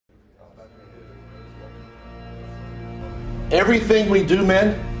Everything we do,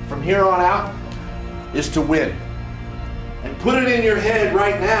 men, from here on out, is to win. And put it in your head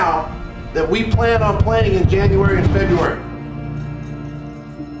right now that we plan on playing in January and February.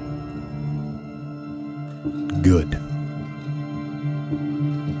 Good.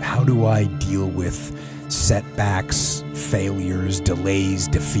 How do I deal with setbacks, failures, delays,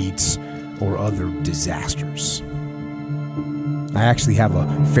 defeats, or other disasters? I actually have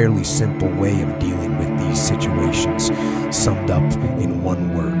a fairly simple way of dealing with these situations, summed up in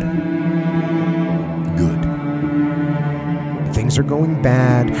one word. Good. Things are going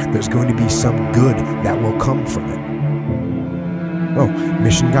bad, there's going to be some good that will come from it. Oh,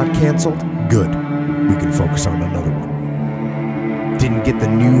 mission got canceled? Good. We can focus on another one. Didn't get the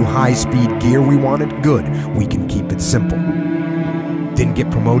new high-speed gear we wanted? Good. We can keep it simple. Didn't get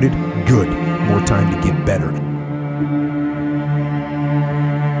promoted? Good. More time to get better.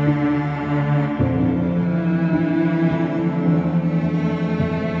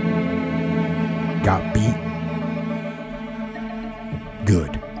 Got beat?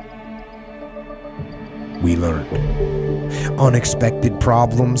 Good. We learned. Unexpected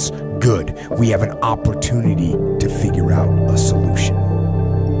problems? Good. We have an opportunity to figure out a solution.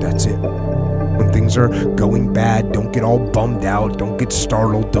 That's it. When things are going bad, don't get all bummed out, don't get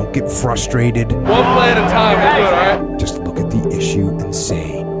startled, don't get frustrated. One play at a time, we're good, all right? Just look at the issue and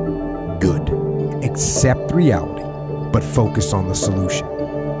say, good. Accept reality, but focus on the solution.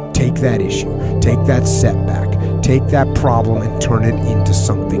 Take that issue, take that setback, take that problem and turn it into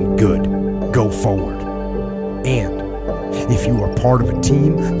something good. Go forward. And if you are part of a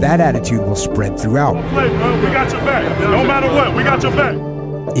team, that attitude will spread throughout. Play, bro. We got your back. No matter what, we got your back.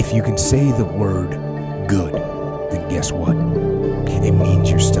 If you can say the word good, then guess what? It means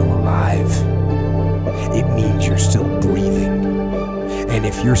you're still alive. It means you're still breathing. And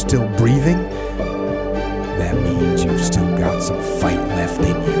if you're still breathing, that means you've still got some fight left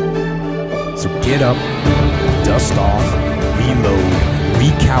in you. So get up, dust off, reload,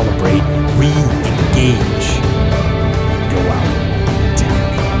 recalibrate, re-engage.